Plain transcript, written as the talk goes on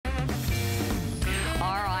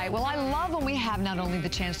right, well, I love when we have not only the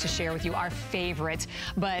chance to share with you our favorites,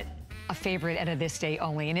 but a favorite at a this day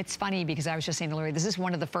only. And it's funny because I was just saying to Lori, this is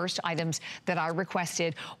one of the first items that I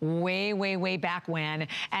requested way back when,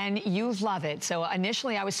 and you love it. So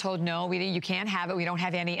initially I was told, no, you can't have it, we don't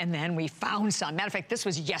have any, and then we found some. Matter of fact, this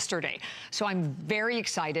was yesterday. So I'm very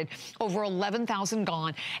excited. Over 11,000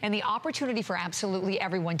 gone, and the opportunity for absolutely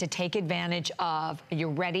everyone to take advantage of, are you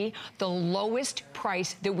ready? The lowest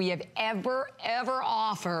price that we have ever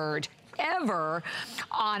offered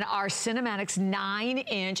on our Cinematix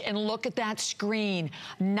 9-inch, and look at that screen,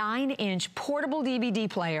 9-inch portable DVD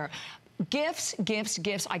player. Gifts.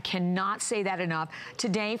 I cannot say that enough.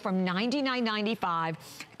 Today from $99.95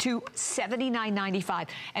 to $79.95.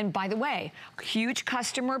 And by the way, huge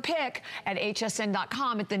customer pick at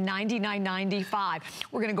hsn.com at the $99.95.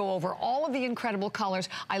 We're gonna go over all of the incredible colors.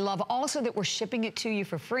 I love also that we're shipping it to you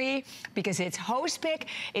for free because it's host pick,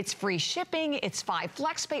 it's free shipping, it's 5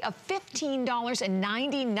 flex pay of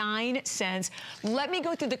 $15.99. Let me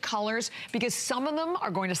go through the colors because some of them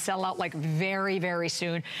are going to sell out like very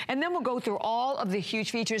soon. And then we'll go through all of the huge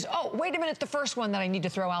features. Oh, wait a minute, the first one that I need to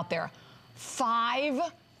throw out there.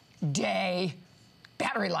 5-day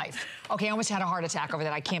battery life. Okay, I almost had a heart attack over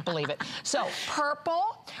that. I can't believe it. So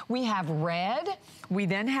purple, we have red. We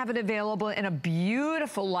then have it available in a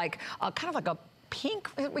beautiful, like, kind of like a pink,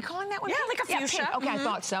 are we calling that one? Yeah, like a fuchsia. Pink. Okay, I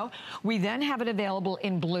thought so. We then have it available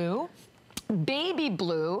in blue, baby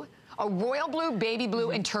blue, a royal blue, baby blue,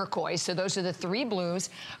 and turquoise. So those are the 3 blues.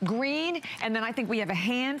 Green, and then I think we have a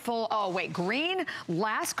handful, oh wait, green,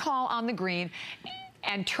 last call on the green,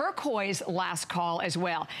 and turquoise last call as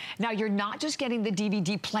well. Now, you're not just getting the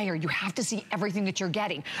DVD player. You have to see everything that you're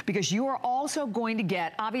getting because you are also going to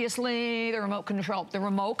get, obviously, the remote control. The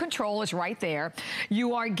remote control is right there.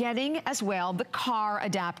 You are getting as well the car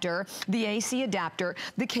adapter, the AC adapter,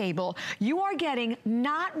 the cable. You are getting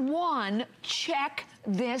not one, check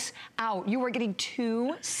this out. You are getting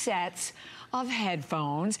 2 sets of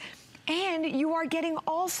headphones. And you are getting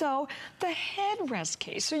also the headrest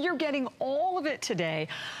case. So you're getting all of it today.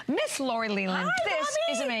 Miss Lori Leland, this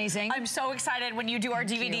is amazing. I'm so excited when you do our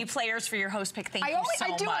DVD players for your host pick. Thank you so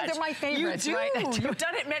much. They're my favorites, you do. Right? You've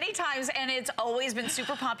done it many times and it's always been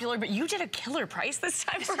super popular, but you did a killer price this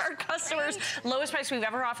time for our customers. Lowest price we've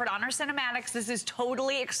ever offered on our Cinematics. This is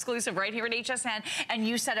totally exclusive right here at HSN. And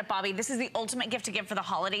you said it, Bobby. This is the ultimate gift to give for the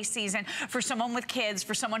holiday season, for someone with kids,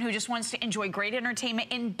 for someone who just wants to enjoy great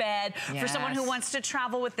entertainment in bed, for someone who wants to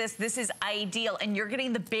travel with this. This is ideal. And you're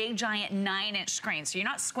getting the big, giant 9-inch screen. So you're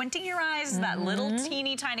not squinting your eyes, that little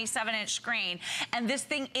teeny tiny 7-inch screen. And this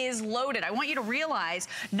thing is loaded. I want you to realize,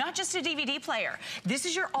 not just a DVD player, this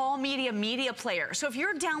is your all media player. So if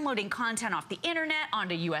you're downloading content off the internet,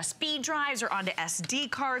 onto USB drives, or onto SD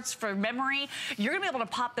cards for memory, you're gonna be able to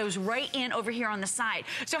pop those right in over here on the side.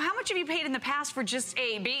 So how much have you paid in the past for just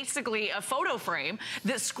basically a photo frame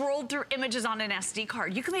that scrolled through images on an SD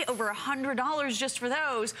card? You can pay over $100 just for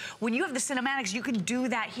those. When you have the Cinematics, you can do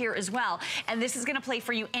that here as well. And this is gonna play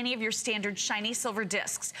for you any of your standard shiny silver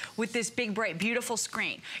discs with this big, bright, beautiful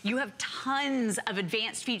screen. You have tons of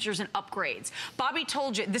advanced features and upgrades. Bobby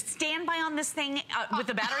told you, the standby on this thing with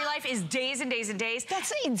the battery life is days and days and days.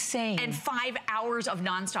 That's insane. And 5 hours of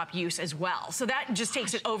nonstop use as well. So that just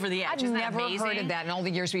takes it over the edge. I've never heard of that in all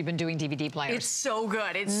the years we've been doing DVD players. It's so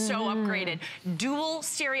good. It's so upgraded. Dual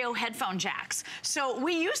stereo headphone jacks. So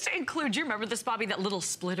we used to include, do you remember this, Bobby, that little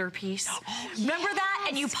splitter piece? Oh, remember that?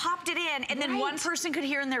 And you popped it in, and then one person could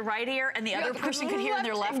hear in their right ear, and the other person could hear in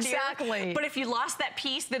their left ear. But if you lost that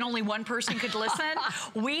piece, then only one person could listen.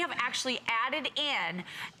 We have actually added in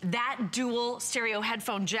that dual stereo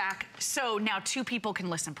headphone jack, so now 2 people can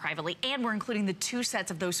listen privately, and we're including the 2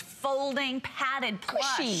 sets of those folding, padded,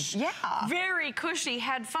 plush, very cushy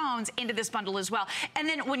headphones into this bundle as well. And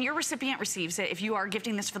then when your recipient receives it, if you are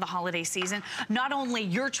gifting this for the holiday season, not only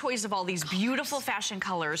your choice of all these beautiful fashion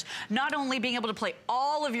colors, not only being able to play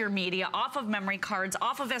all of your media off of memory cards,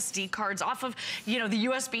 off of SD cards, off of, you know, the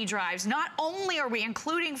USB drives, not only are we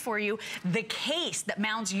including for you the case that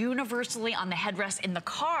mounts universally on the headrest in the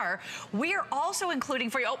car, we are also including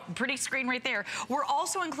for you, oh, pretty screen right there, we're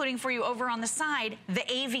also including for you over on the side the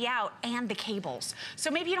AV out and the cables. So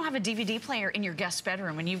maybe you don't have a DVD player in your guest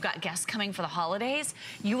bedroom and you've got guests coming for the holidays,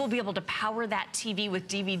 you will be able to power that TV with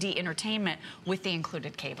DVD entertainment with the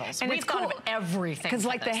included cables. And we've thought of everything. Because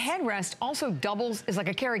like the headrest also doubles as like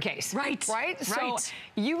a carry case. Right. So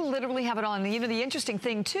you literally have it on. You know, the interesting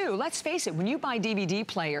thing too, let's face it, when you buy DVD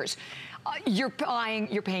players, you're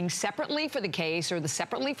paying separately for the case or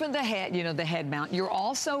separately for the head, you know, the head mount. You're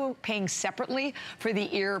also paying separately for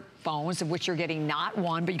the earphones, of which you're getting not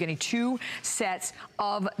one, but you're getting 2 sets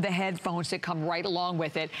of the headphones that come right along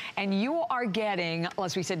with it. And you are getting,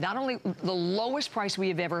 as we said, not only the lowest price we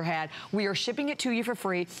have ever had, we are shipping it to you for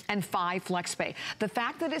free and 5 flex pay. The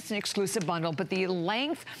fact that it's an exclusive bundle, but the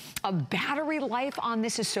length of battery life on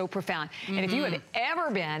this is so profound. And if you have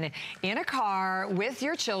ever been in a car with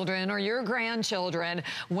your children or your grandchildren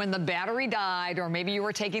when the battery died, or maybe you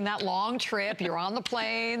were taking that long trip, you're on the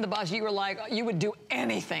plane, the bus, you were like, you would do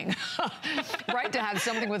anything, right, to have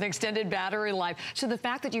something with extended battery life. So the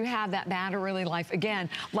fact that you have that battery life, again,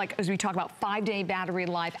 like as we talk about 5-day battery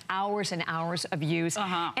life, hours and hours of use,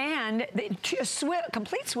 and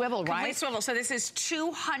complete swivel, right? Complete swivel. So this is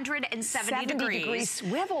 270 degrees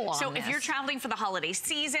swivel on So this. if you're traveling for the holiday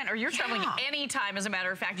season, or you're traveling anytime, as a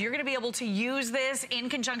matter of fact, you're going to be able to use this in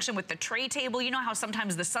conjunction with the tray table. You know how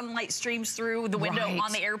sometimes the sunlight streams through the window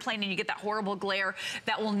on the airplane and you get that horrible glare?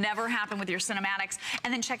 That will never happen with your Cinematix.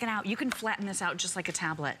 And then check it out. You can flatten this out just like a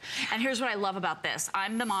tablet. And here's what I love about this.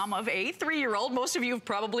 I'm the mom of a 3-year-old. Most of you have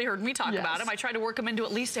probably heard me talk about him. I try to work him into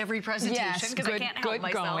at least every presentation because I can't help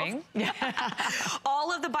myself.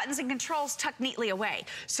 All of the buttons and controls tuck neatly away.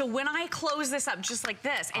 So when I close this up just like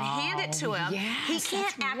this and hand it to him, he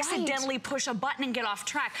can't accidentally push a button and get off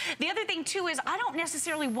track. The other thing too is I don't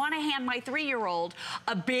necessarily want to hand my 3-year-old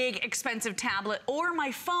a big expensive tablet or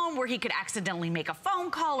my phone where he could accidentally make a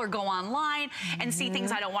phone call or go online and see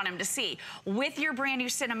things I don't want him to see. With your brand new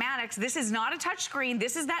Cinematix, this is not a touchscreen.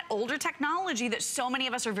 This is that older technology that so many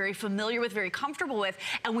of us are very familiar with, very comfortable with,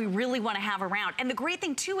 and we really want to have around. And the great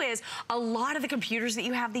thing too is a lot of the computers that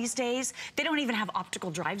you have these days, they don't even have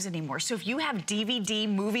optical drives anymore. So if you have DVD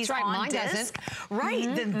movies on disc,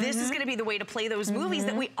 then this is going to be the way to play those movies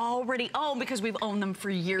that we already own because we've owned them for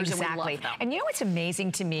years and we love them. And you know what's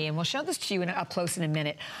amazing to me, and we'll show this to you up close in a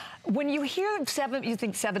minute. When you hear you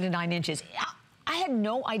think 7 to 9 inches. I had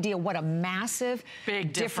no idea what a massive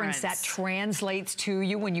difference that translates to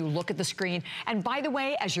you when you look at the screen. And by the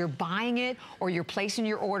way, as you're buying it or you're placing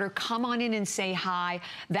your order, come on in and say hi.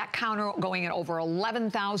 That counter going at over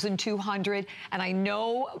 11,200. And I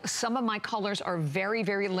know some of my colors are very,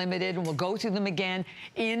 very limited, and we'll go through them again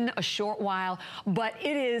in a short while. But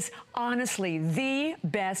it is honestly the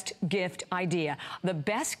best gift idea. The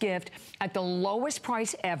best gift at the lowest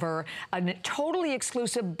price ever, a totally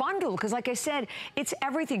exclusive bundle. Because like I said, it's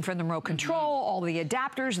everything from the remote control, all the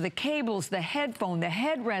adapters, the cables, the headphone, the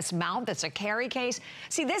headrest mount that's a carry case.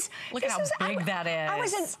 See this? Look at how big that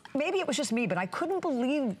is. Maybe it was just me, but I couldn't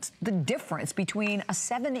believe the difference between a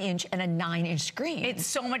 7-inch and a 9-inch screen. It's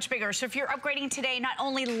so much bigger. So if you're upgrading today, not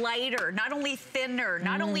only lighter, not only thinner,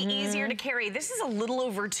 not only easier to carry, this is a little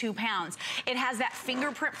over 2 pounds. It has that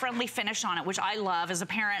fingerprint-friendly finish on it, which I love as a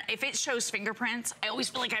parent. If it shows fingerprints, I always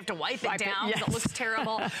feel like I have to wipe it down because it looks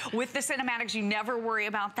terrible. With the Cinematix, you never worry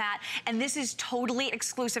about that. And this is totally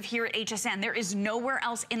exclusive here at HSN. There is nowhere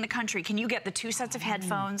else in the country. Can you get the 2 sets of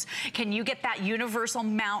headphones? Can you get that universal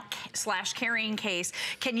mount / carrying case?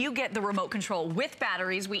 Can you get the remote control with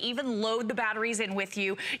batteries? We even load the batteries in with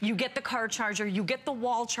you. You get the car charger. You get the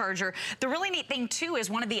wall charger. The really neat thing too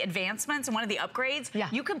is one of the advancements and one of the upgrades,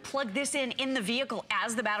 you can plug this in the vehicle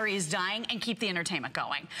as the battery is dying and keep the entertainment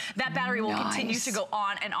going. That battery will continue to go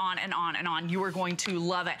on and on and on and on. You are going to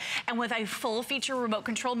love it. And with a full feature remote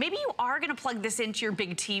control, maybe you are going to plug this into your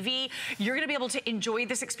big TV. You're going to be able to enjoy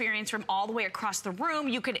this experience from all the way across the room.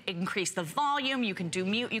 You could increase the volume. You can do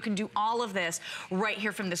mute. You can do all of this right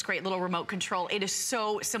here from this great little remote control. It is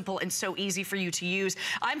so simple and so easy for you to use.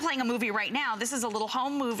 I'm playing a movie right now. This is a little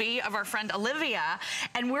home movie of our friend Olivia,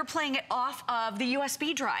 and we're playing it off of the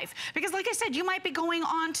USB drive. Because like I said, you might be going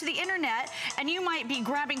on to the internet and you might be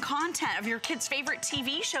grabbing content of your kids' favorite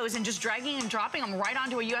TV shows and just dragging and dropping them right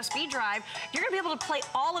onto a USB drive. You're going to be able to play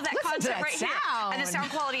all of that content right here. And the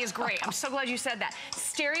sound quality is great. I'm so glad you said that.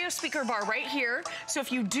 Stereo speaker bar right here. So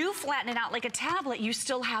if you do flatten it out like a tablet, you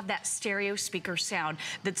still have that stereo speaker sound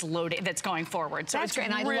that's loaded, that's going forward. So that's great.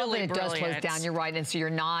 And I love that it does close down. You're right. And so you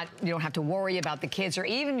don't have to worry about the kids or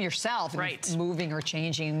even yourself moving or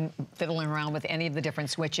changing, fiddling around with any of the different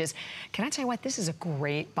switches. Can I tell you what? This is a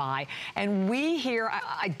great buy. And we here,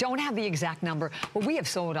 I don't have the exact number, but we have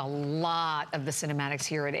sold a lot of the Cinematix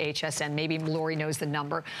here at HSN. Maybe Lori knows the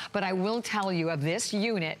number, but I will tell you of this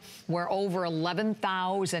unit where over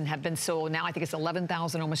 11,000 have been sold. Now I think it's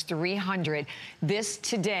 11,000, almost 300. This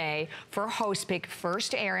today for Host Pick,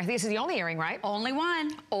 first airing. I think this is the only airing, right? Only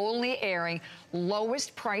one. Only airing.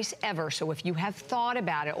 lowest price ever. So if you have thought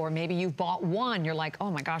about it, or maybe you've bought one, you're like,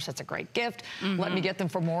 oh my gosh, that's a great gift. Let me get them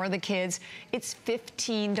for more of the kids. It's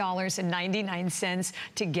 $15.99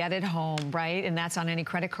 to get it home, right? And that's on any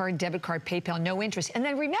credit card, debit card, PayPal, no interest. And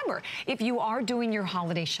then remember, if you are doing your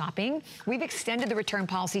holiday shopping, we've extended the return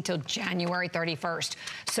policy till January 31st.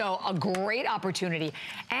 So a great opportunity.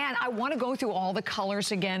 And I want to go through all the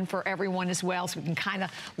colors again for everyone as well, so we can kind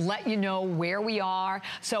of let you know where we are.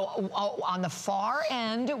 So on the far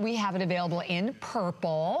end, we have it available in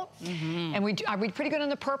purple. And are we pretty good on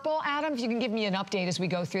the purple, Adam? If you can give me an update as we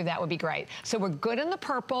go through, that would be great. So we're good in the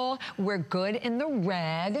purple, we're good in the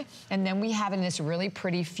red, and then we have in this really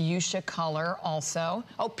pretty fuchsia color also.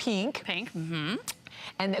 Oh, pink. Pink.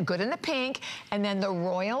 And good in the pink, and then the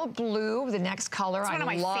royal blue, the next color. It's one of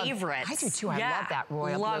my favorites. I do too. I love that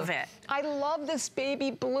royal blue. Love it. I love this baby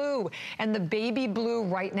blue. And the baby blue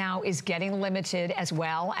right now is getting limited as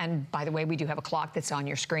well. And by the way, we do have a clock that's on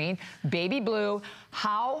your screen. Baby blue,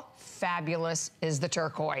 how fabulous is the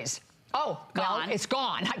turquoise? Oh, well, it's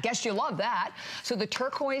gone. I guess you love that. So the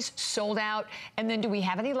turquoise sold out. And then do we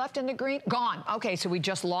have any left in the green? Gone. Okay, so we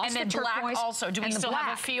just lost the turquoise. And then black also. Do we still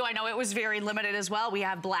have a few? I know it was very limited as well. We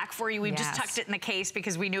have black for you. We've just tucked it in the case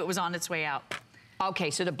because we knew it was on its way out.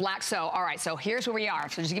 Okay, so the black, so all right, so here's where we are.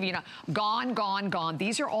 So just to give you gone, gone, gone.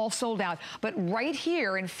 These are all sold out. But right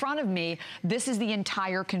here in front of me, this is the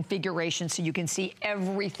entire configuration, so you can see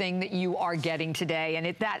everything that you are getting today.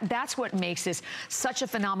 And that's what makes this such a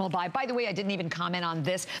phenomenal buy. By the way, I didn't even comment on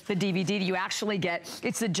this, the DVD you actually get.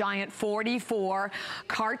 It's the giant 44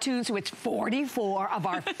 cartoons, so it's 44 of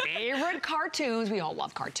our favorite cartoons. We all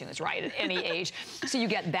love cartoons, right, at any age. So you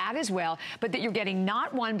get that as well, but that you're getting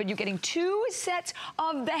not one, but you're getting two sets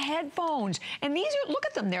of the headphones. And these are, look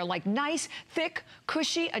at them, they're like nice, thick,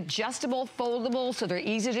 cushy, adjustable, foldable, so they're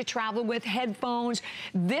easy to travel with headphones.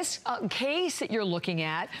 This case that you're looking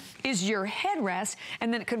at is your headrest,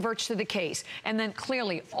 and then it converts to the case. And then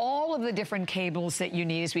clearly all of the different cables that you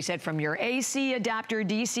need, as we said, from your AC adapter,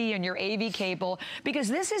 DC, and your AV cable, because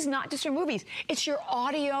this is not just for movies, it's your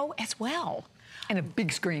audio as well. And a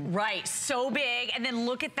big screen. Right, so big. And then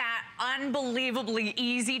look at that unbelievably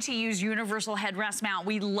easy to use universal headrest mount.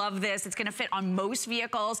 We love this. It's gonna fit on most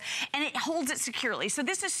vehicles and it holds it securely. So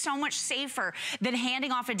this is so much safer than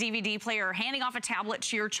handing off a DVD player or handing off a tablet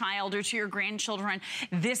to your child or to your grandchildren.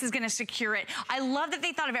 This is gonna secure it. I love that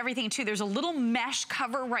they thought of everything too. There's a little mesh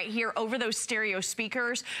cover right here over those stereo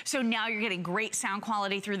speakers. So now you're getting great sound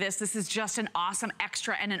quality through this. This is just an awesome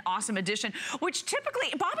extra and an awesome addition, which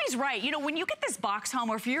typically, Bobby's right. You know, when you get this box home,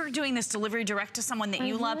 or if you're doing this delivery direct to someone that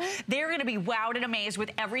you love, they're gonna be wowed and amazed with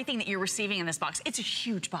everything that you're receiving in this box. It's a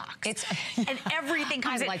huge box. And everything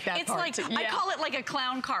comes in. I like that part. It's like, I call it like a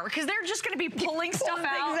clown car, because they're just gonna be pulling stuff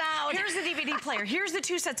out. Here's the DVD player, here's the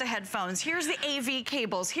two sets of headphones, here's the AV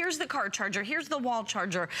cables, here's the car charger, here's the wall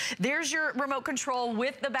charger, there's your remote control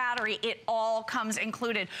with the battery. It all comes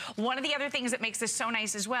included. One of the other things that makes this so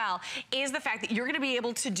nice as well is the fact that you're gonna be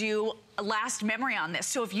able to do last memory on this.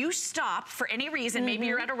 So if you stop for any reason, maybe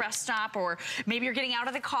you're at a rest stop, or maybe you're getting out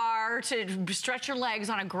of the car to stretch your legs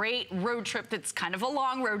on a great road trip that's kind of a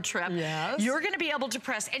long road trip, you're gonna be able to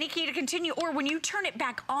press any key to continue, or when you turn it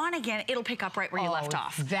back on again, it'll pick up right where you left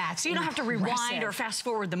off. That's so you don't have to rewind or fast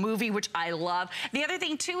forward the movie, which I love. The other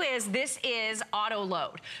thing too is this is auto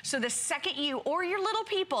load. So the second you or your little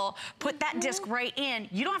people put that disc right in,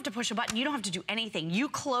 you don't have to push a button, you don't have to do anything. You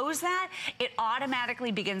close that, it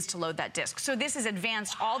automatically begins to load that disc. So this is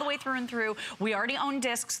advanced all the way through and through. We already own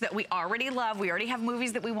discs that we already love. We already have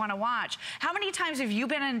movies that we want to watch. How many times have you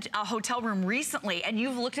been in a hotel room recently and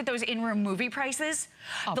you've looked at those in-room movie prices?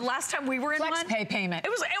 The last time we were in one, FlexPay payment. It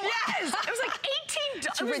was like $18.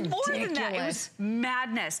 It was more than that. It was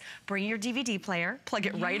madness. Bring your DVD player, plug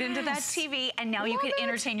it right into that TV, and now you can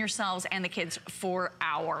entertain yourselves and the kids for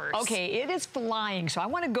hours. Okay, it is flying. So I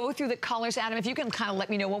want to go through the colors. Adam, if you can kind of let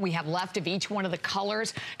me know what we have left of each one of the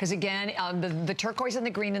colors, because again, the turquoise and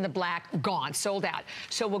the green and the black, gone, sold out.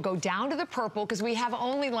 So we'll go down to the purple, because we have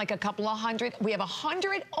only like a couple of hundred. We have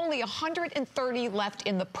only 130 left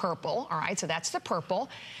in the purple. All right, so that's the purple.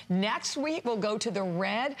 Next week, we'll go to the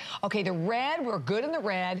red. Okay, the red, we're good in the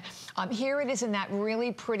red. Here it is in that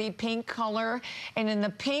really pretty pink color. And in the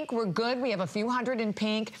pink, we're good. We have a few hundred in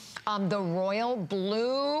pink. The royal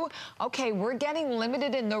blue. Okay, we're getting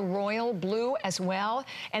limited in the royal blue as well.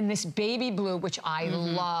 And this baby blue, which I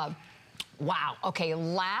love. Wow. Okay,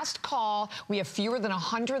 last call. We have fewer than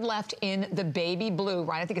 100 left in the baby blue,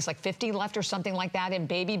 right? I think it's like 50 left or something like that in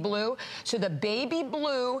baby blue. So the baby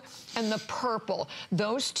blue and the purple,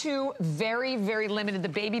 those two very, very limited. The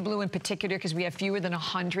baby blue in particular, because we have fewer than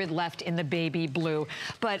 100 left in the baby blue.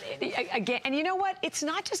 But again, and you know what? It's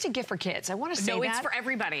not just a gift for kids. I want to say that. No, it's for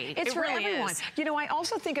everybody. It's for really everyone. Is. You know, I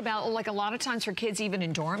also think about, like, a lot of times for kids, even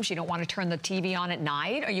in dorms, you don't want to turn the TV on at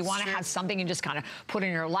night, or you want to have something and just kind of put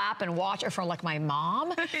in your lap and watch it, for like my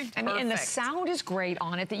mom. I mean, and the sound is great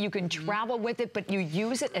on it, that you can travel with it, but you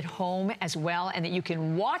use it at home as well, and that you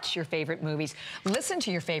can watch your favorite movies, listen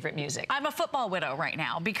to your favorite music. I'm a football widow right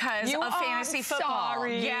now because of fantasy football.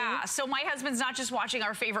 Sorry. Yeah, so my husband's not just watching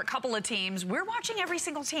our favorite couple of teams, we're watching every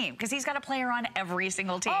single team because he's got a player on every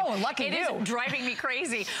single team. Oh, lucky you. It is driving me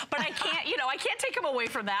crazy, but I can't, you know, I can't take him away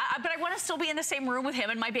from that, but I want to still be in the same room with him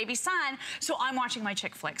and my baby son, so I'm watching my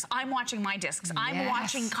chick flicks, I'm watching my discs, I'm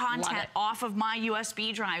watching content off of my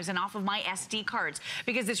USB drives and off of my SD cards,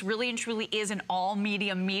 because this really and truly is an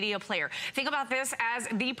all-media player. Think about this as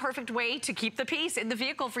the perfect way to keep the peace in the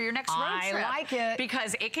vehicle for your next road trip. I like it.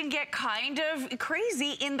 Because it can get kind of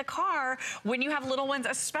crazy in the car when you have little ones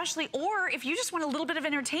especially, or if you just want a little bit of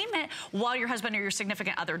entertainment while your husband or your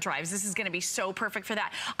significant other drives. This is going to be so perfect for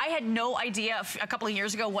that. I had no idea a couple of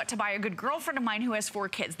years ago what to buy. A good girlfriend of mine who has 4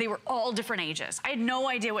 kids, they were all different ages. I had no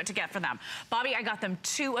idea what to get for them. Bobby, I got them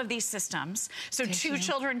 2 of these systems, so 2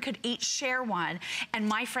 children could each share one, and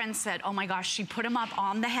my friend said, oh my gosh, she put them up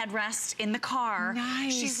on the headrest in the car.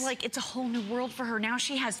 Nice. She's like, it's a whole new world for her. Now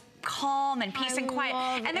she has calm and peace and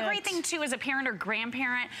quiet. And the great thing too, as a parent or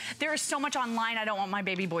grandparent, there is so much online I don't want my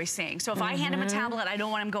baby boy seeing. So if I hand him a tablet, I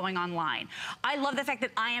don't want him going online. I love the fact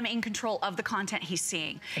that I am in control of the content he's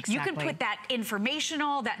seeing. Exactly. You can put that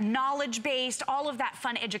informational, that knowledge-based, all of that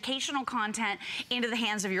fun educational content into the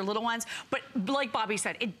hands of your little ones. But like Bobby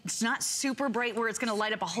said, it's not super bright where it's gonna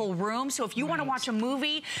light up a whole room. So if you wanna watch a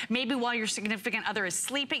movie, maybe while your significant other is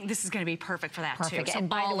sleeping, this is gonna be perfect for that too. So and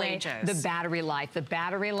by the way, ages. the battery life.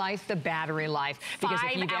 Because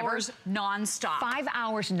 5 hours non-stop. 5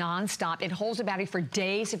 hours non-stop. It holds the battery for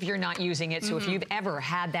days if you're not using it. So if you've ever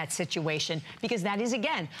had that situation, because that is,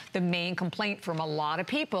 again, the main complaint from a lot of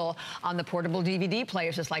people on the portable DVD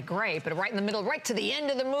players. It's like, great, but right in the middle, right to the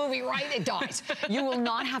end of the movie, right, it dies. You will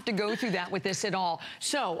not have to go through that with this at all.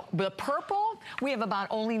 So the purple, we have about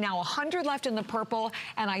only now 100 left in the purple,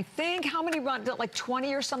 and I think, how many, like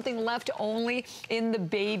 20 or something left only in the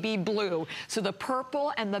baby blue. So the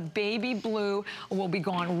purple and the baby blue will be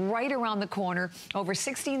gone right around the corner. Over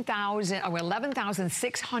 16,000 or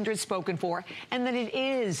 11,600 spoken for, and then it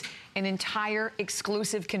is an entire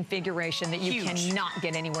exclusive configation that you cannot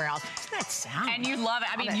get anywhere else. Isn't that sound? And you love it.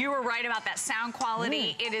 I mean, you were right about that sound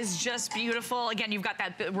quality. It is just beautiful. Again, you've got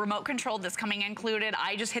that remote control that's coming included.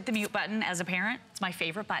 I just hit the mute button as a parent. It's my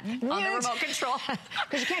favorite button on the remote control.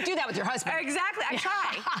 Because you can't do that with your husband. Exactly. I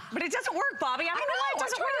try. But it doesn't work, Bobby. I don't know why it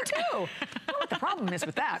doesn't work. I know what the problem is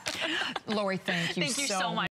with that. Lori, thank you so much.